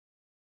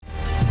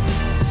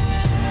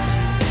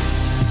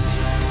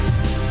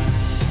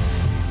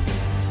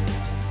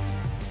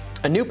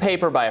A new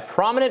paper by a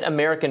prominent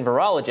American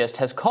virologist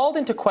has called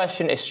into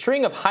question a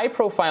string of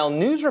high-profile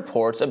news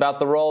reports about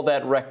the role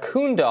that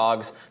raccoon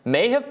dogs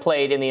may have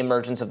played in the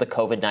emergence of the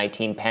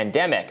COVID-19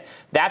 pandemic.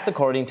 That's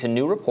according to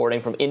new reporting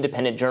from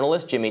independent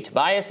journalist Jimmy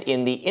Tobias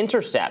in The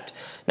Intercept.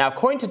 Now,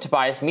 according to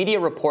Tobias, media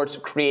reports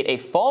create a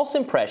false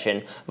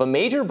impression of a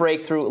major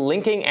breakthrough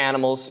linking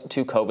animals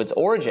to COVID's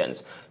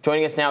origins.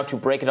 Joining us now to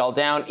break it all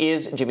down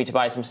is Jimmy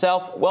Tobias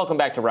himself. Welcome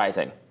back to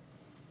Rising.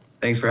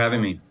 Thanks for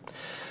having me.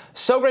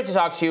 So great to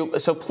talk to you.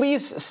 So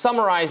please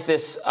summarize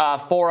this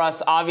for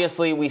us.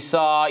 Obviously, we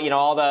saw,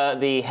 all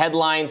the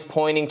headlines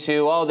pointing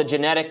to, the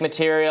genetic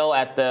material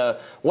at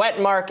the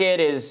wet market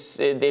it's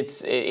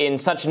in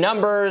such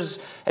numbers.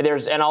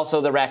 And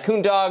also the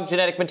raccoon dog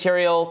genetic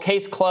material,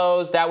 case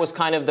closed. That was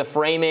kind of the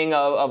framing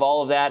of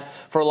all of that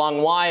for a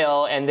long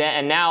while. And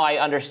now I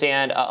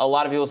understand a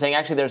lot of people saying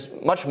actually there's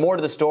much more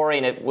to the story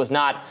and it was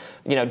not,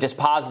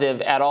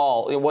 dispositive at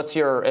all. What's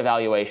your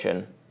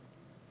evaluation?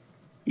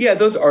 Yeah,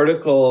 those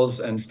articles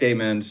and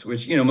statements,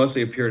 which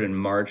mostly appeared in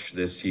March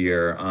this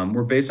year,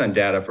 were based on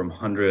data from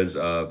hundreds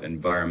of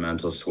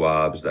environmental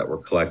swabs that were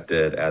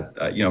collected at,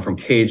 from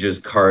cages,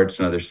 carts,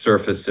 and other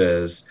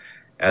surfaces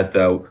at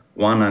the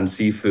Huanan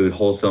seafood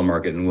wholesale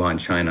market in Wuhan,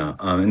 China.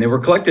 And they were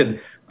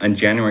collected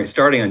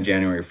starting on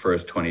January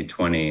 1st,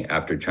 2020,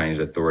 after Chinese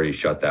authorities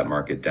shut that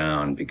market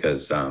down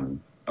because of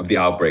the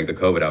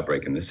COVID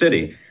outbreak in the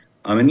city.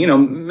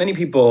 Many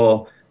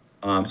people,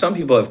 some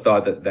people have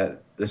thought that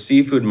the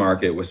seafood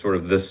market was sort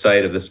of the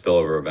site of the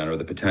spillover event or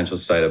the potential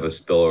site of a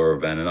spillover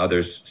event, and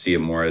others see it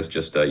more as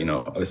just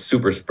a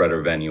super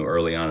spreader venue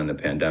early on in the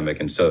pandemic.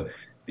 And so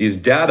these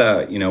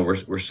data,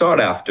 were sought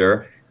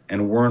after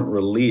and weren't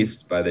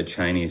released by the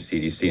Chinese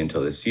CDC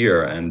until this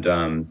year.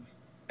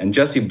 And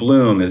Jesse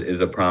Bloom is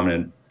a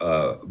prominent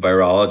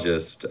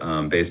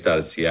virologist based out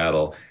of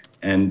Seattle.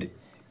 And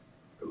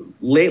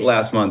late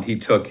last month, he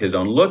took his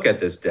own look at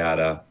this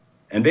data.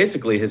 And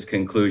basically his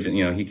conclusion,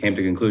 he came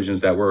to conclusions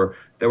that were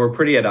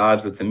pretty at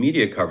odds with the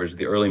media coverage,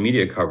 the early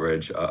media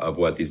coverage of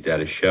what these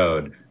data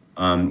showed.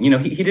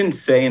 He didn't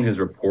say in his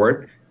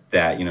report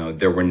that,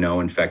 there were no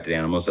infected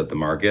animals at the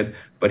market,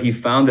 but he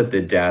found that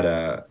the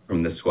data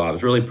from the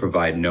swabs really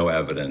provide no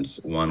evidence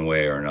one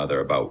way or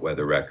another about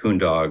whether raccoon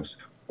dogs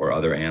or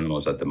other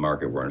animals at the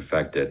market were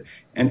infected.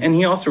 And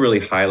he also really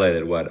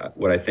highlighted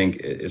what I think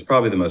is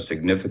probably the most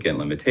significant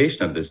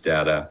limitation of this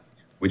data,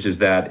 which is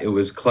that it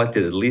was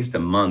collected at least a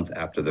month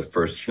after the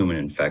first human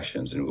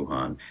infections in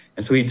Wuhan.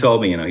 And so he told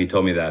me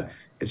that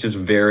it's just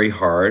very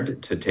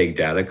hard to take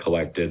data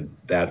collected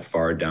that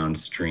far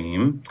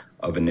downstream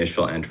of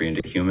initial entry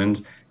into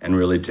humans and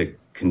really to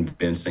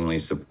convincingly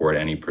support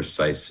any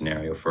precise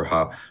scenario for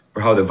how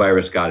the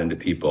virus got into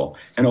people.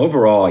 And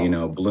overall,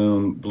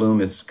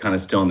 Bloom is kind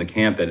of still in the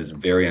camp that it's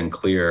very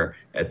unclear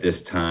at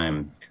this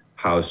time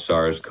how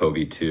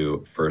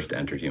SARS-CoV-2 first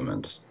entered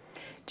humans.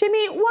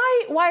 Jimmy,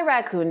 why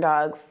raccoon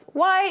dogs?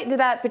 Why did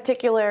that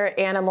particular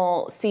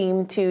animal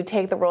seem to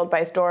take the world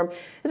by storm?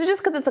 Is it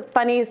just because it's a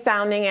funny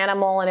sounding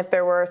animal, and if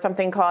there were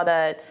something called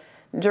a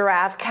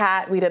giraffe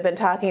cat, we'd have been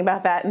talking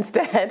about that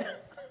instead?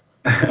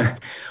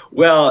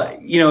 Well,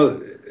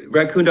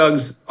 raccoon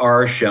dogs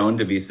are shown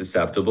to be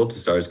susceptible to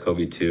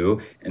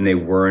SARS-CoV-2, and they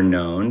were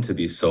known to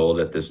be sold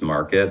at this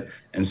market.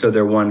 And so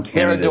they're one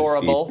candidate. They're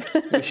adorable.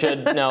 You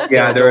should know.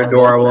 Yeah, they're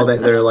adorable.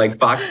 They're like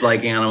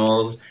fox-like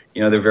animals.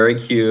 They're very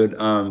cute.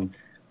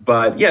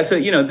 But yeah, so,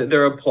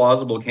 they're a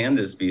plausible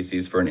candidate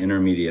species for an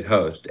intermediate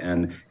host.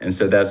 And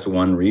so that's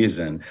one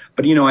reason.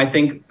 But, I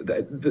think,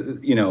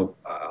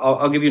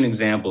 I'll give you an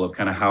example of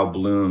kind of how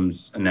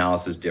Bloom's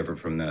analysis differed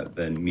from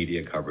the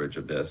media coverage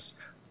of this.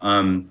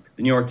 The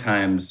New York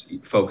Times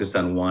focused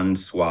on one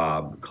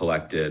swab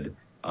collected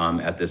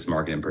at this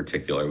market in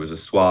particular. It was a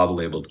swab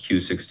labeled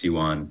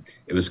Q61.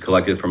 It was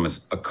collected from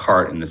a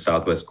cart in the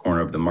southwest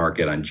corner of the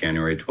market on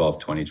January 12,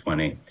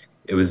 2020.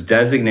 It was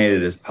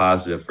designated as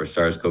positive for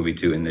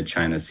SARS-CoV-2 in the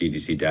China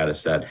CDC data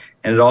set,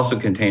 and it also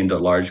contained a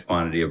large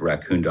quantity of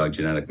raccoon dog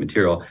genetic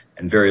material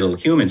and very little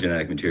human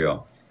genetic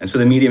material. And so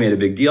the media made a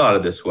big deal out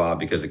of this swab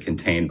because it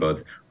contained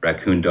both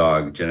raccoon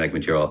dog genetic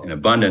material in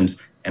abundance,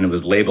 and it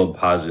was labeled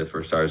positive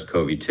for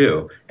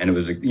SARS-CoV-2. And it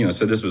was,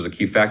 so this was a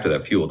key factor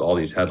that fueled all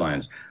these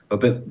headlines.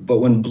 But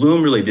when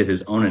Bloom really did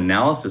his own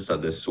analysis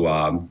of this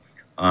swab,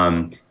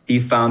 he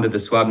found that the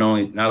swab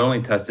not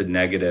only tested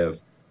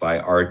negative by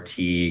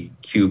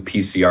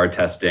RT-qPCR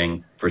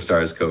testing for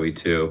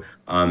SARS-CoV-2.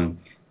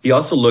 He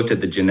also looked at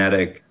the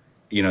genetic,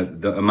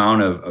 the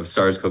amount of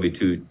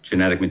SARS-CoV-2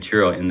 genetic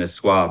material in this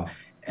swab,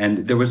 and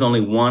there was only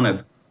one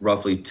of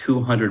roughly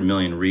 200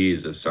 million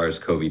reads of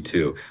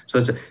SARS-CoV-2. So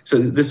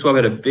this swab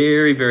had a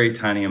very, very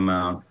tiny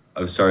amount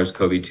of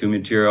SARS-CoV-2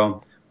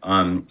 material.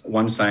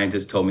 One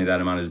scientist told me that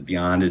amount is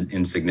beyond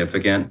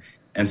insignificant.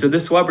 And so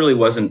this swab really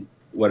wasn't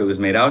what it was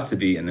made out to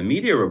be in the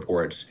media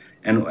reports.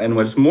 And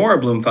what's more,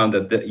 Bloom found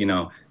that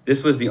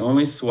this was the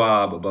only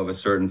swab above a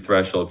certain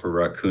threshold for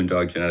raccoon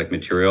dog genetic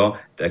material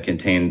that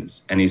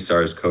contains any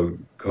SARS-CoV-2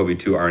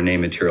 RNA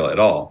material at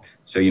all.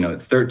 So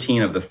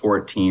 13 of the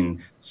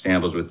 14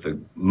 samples with the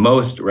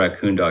most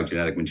raccoon dog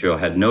genetic material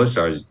had no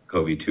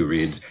SARS-CoV-2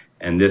 reads,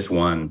 and this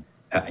one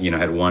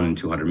had 1 in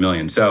 200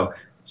 million. So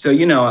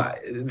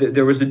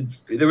there was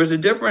a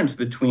difference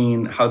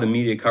between how the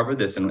media covered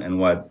this and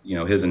what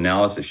his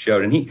analysis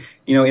showed. And he,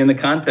 in the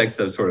context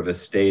of sort of a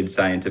staid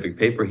scientific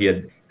paper, he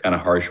had kind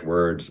of harsh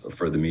words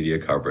for the media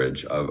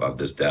coverage of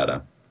this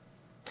data.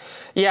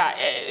 Yeah,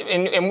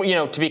 and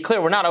to be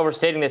clear, we're not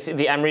overstating this.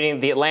 I'm reading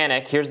The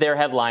Atlantic. Here's their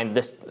headline,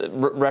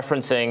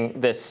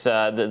 referencing this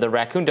the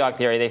raccoon dog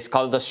theory. They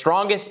call it the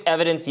strongest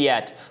evidence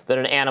yet that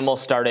an animal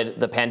started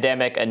the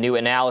pandemic. A new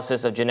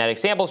analysis of genetic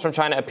samples from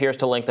China appears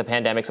to link the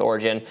pandemic's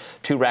origin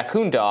to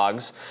raccoon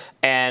dogs.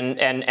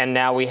 And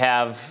now we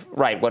have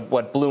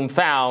what Bloom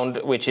found,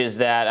 which is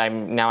that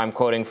I'm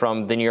quoting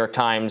from the New York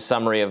Times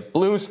summary of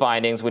Bloom's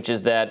findings, which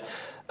is that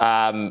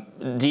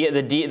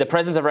the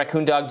presence of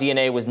raccoon dog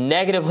DNA was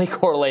negatively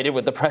correlated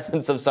with the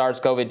presence of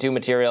SARS-CoV-2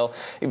 material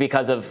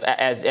because of,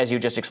 as you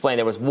just explained,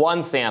 there was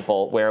one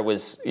sample where it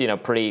was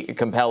pretty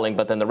compelling,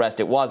 but then the rest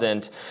it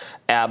wasn't.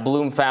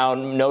 Bloom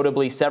found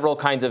notably several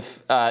kinds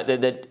of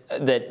that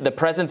the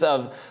presence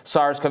of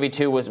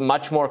SARS-CoV-2 was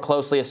much more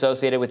closely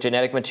associated with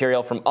genetic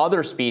material from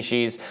other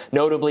species,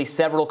 notably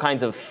several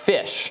kinds of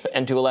fish,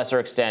 and to a lesser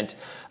extent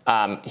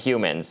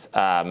humans,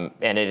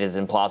 and it is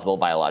implausible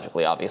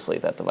biologically, obviously,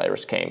 that the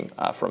virus came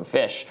from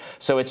fish.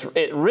 So it's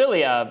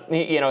really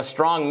a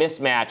strong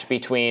mismatch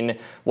between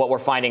what we're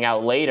finding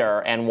out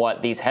later and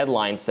what these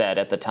headlines said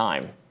at the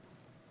time.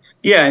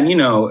 Yeah,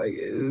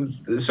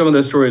 and some of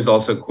those stories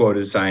also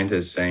quoted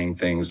scientists saying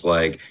things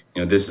like,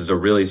 this is a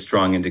really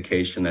strong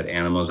indication that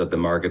animals at the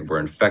market were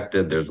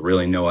infected. There's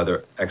really no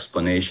other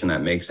explanation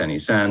that makes any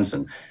sense,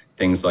 and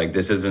things like,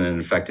 this isn't an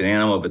infected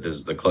animal, but this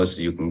is the closest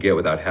you can get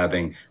without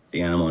having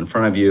the animal in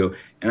front of you.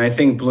 And I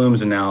think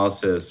Bloom's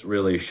analysis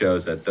really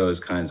shows that those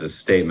kinds of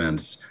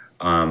statements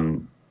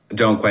don't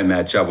quite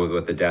match up with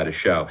what the data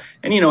show.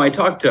 And, I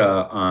talked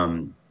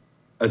to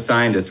a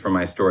scientist for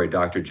my story,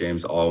 Dr.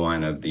 James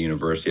Allwine of the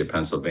University of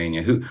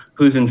Pennsylvania,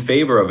 who's in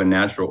favor of a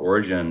natural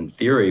origin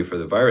theory for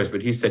the virus.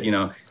 But he said,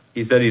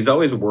 he's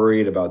always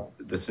worried about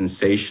the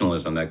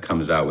sensationalism that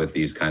comes out with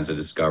these kinds of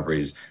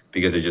discoveries,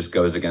 because it just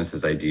goes against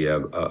this idea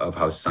of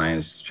how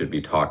science should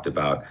be talked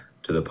about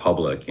to the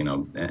public.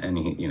 And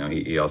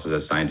he also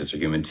says scientists are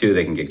human too;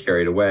 they can get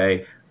carried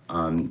away.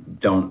 They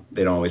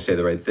don't always say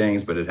the right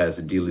things, but it has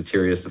a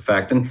deleterious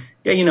effect. And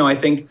yeah, I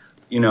think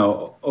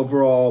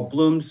overall,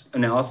 Bloom's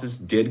analysis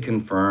did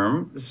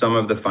confirm some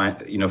of the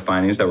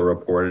findings that were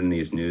reported in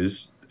these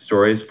news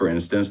stories. For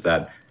instance,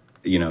 that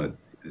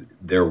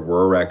there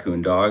were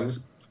raccoon dogs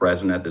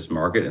present at this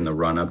market in the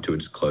run-up to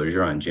its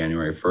closure on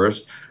January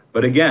 1st.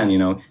 But again,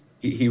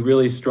 he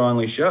really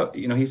strongly showed,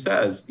 he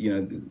says,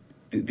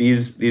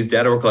 these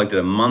data were collected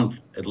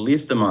at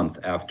least a month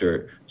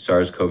after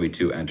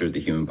SARS-CoV-2 entered the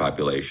human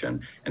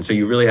population. And so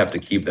you really have to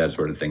keep that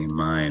sort of thing in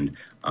mind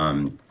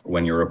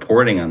when you're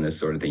reporting on this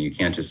sort of thing. You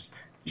can't just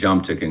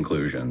jump to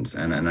conclusions.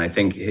 And I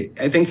think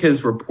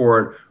his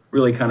report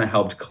really kind of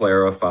helped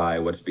clarify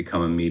what's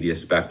become a media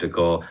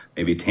spectacle,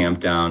 maybe tamp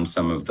down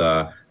some of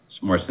the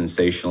more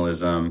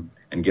sensationalism,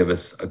 and give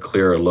us a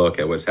clearer look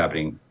at what's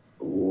happening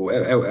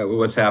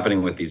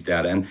with these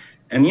data.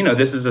 And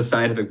this is a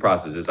scientific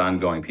process. It's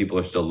ongoing. People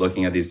are still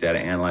looking at these data,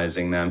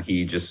 analyzing them.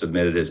 He just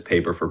submitted his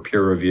paper for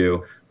peer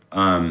review.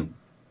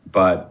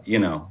 But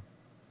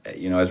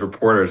as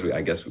reporters,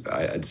 I guess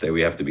I'd say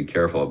we have to be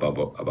careful about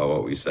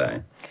what we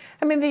say.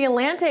 I mean, The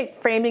Atlantic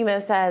framing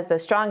this as the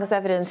strongest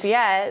evidence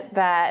yet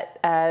that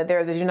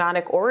there's a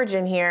zoonotic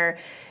origin here,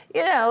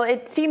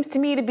 it seems to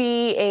me to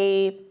be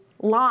a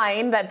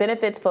line that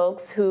benefits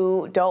folks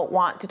who don't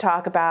want to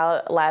talk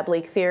about lab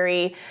leak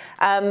theory.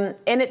 And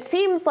it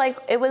seems like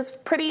it was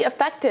pretty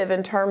effective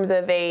in terms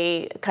of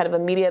a kind of a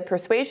media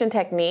persuasion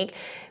technique.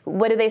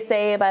 What do they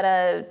say about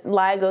a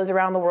lie goes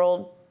around the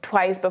world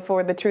twice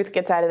before the truth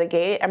gets out of the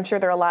gate? I'm sure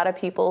there are a lot of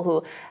people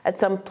who at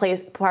some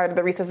part of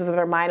the recesses of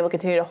their mind will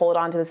continue to hold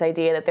on to this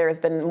idea that there has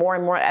been more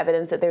and more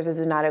evidence that there's a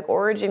zoonotic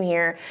origin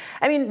here.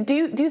 I mean, do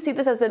you see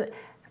this as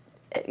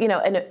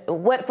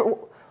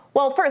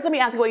well, first, let me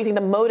ask you what you think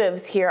the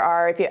motives here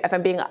are, if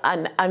I'm being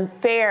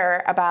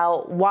unfair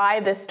about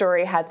why this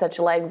story had such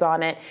legs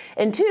on it.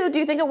 And two, do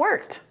you think it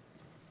worked?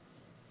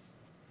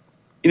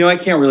 I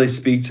can't really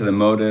speak to the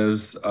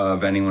motives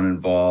of anyone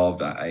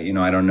involved. I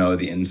don't know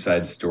the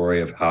inside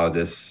story of how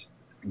this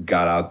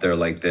got out there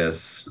like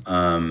this.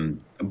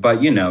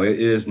 But, it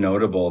is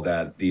notable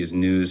that these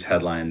news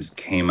headlines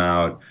came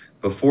out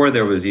before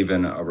there was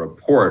even a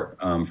report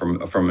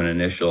from an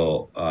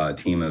initial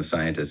team of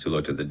scientists who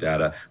looked at the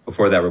data,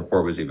 before that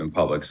report was even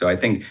public. So I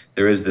think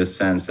there is this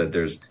sense that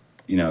there's,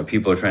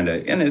 people are trying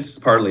to, and it's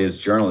partly it's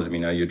journalism,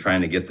 you're trying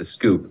to get the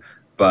scoop.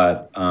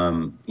 But,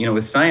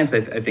 with science,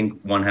 I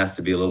think one has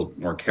to be a little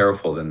more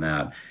careful than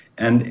that.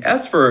 And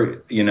as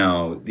for,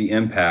 the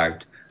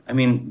impact, I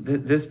mean,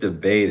 this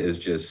debate is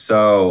just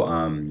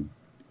so,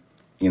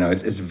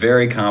 it's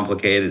very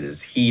complicated,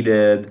 it's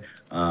heated.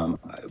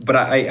 But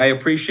I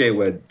appreciate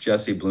what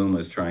Jesse Bloom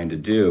was trying to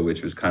do,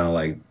 which was kind of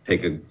like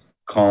take a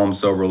calm,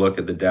 sober look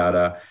at the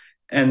data.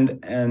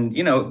 And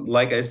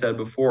like I said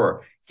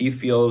before, he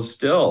feels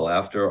still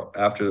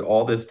after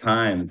all this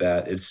time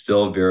that it's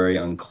still very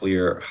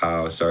unclear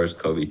how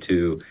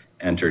SARS-CoV-2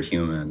 entered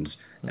humans.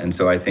 And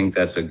so I think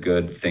that's a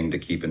good thing to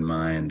keep in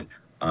mind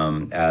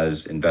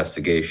as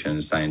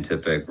investigation,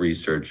 scientific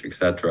research, et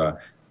cetera,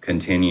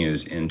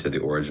 continues into the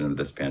origin of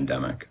this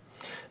pandemic.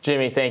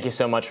 Jimmy, thank you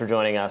so much for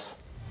joining us.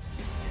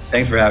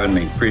 Thanks for having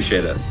me.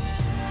 Appreciate it.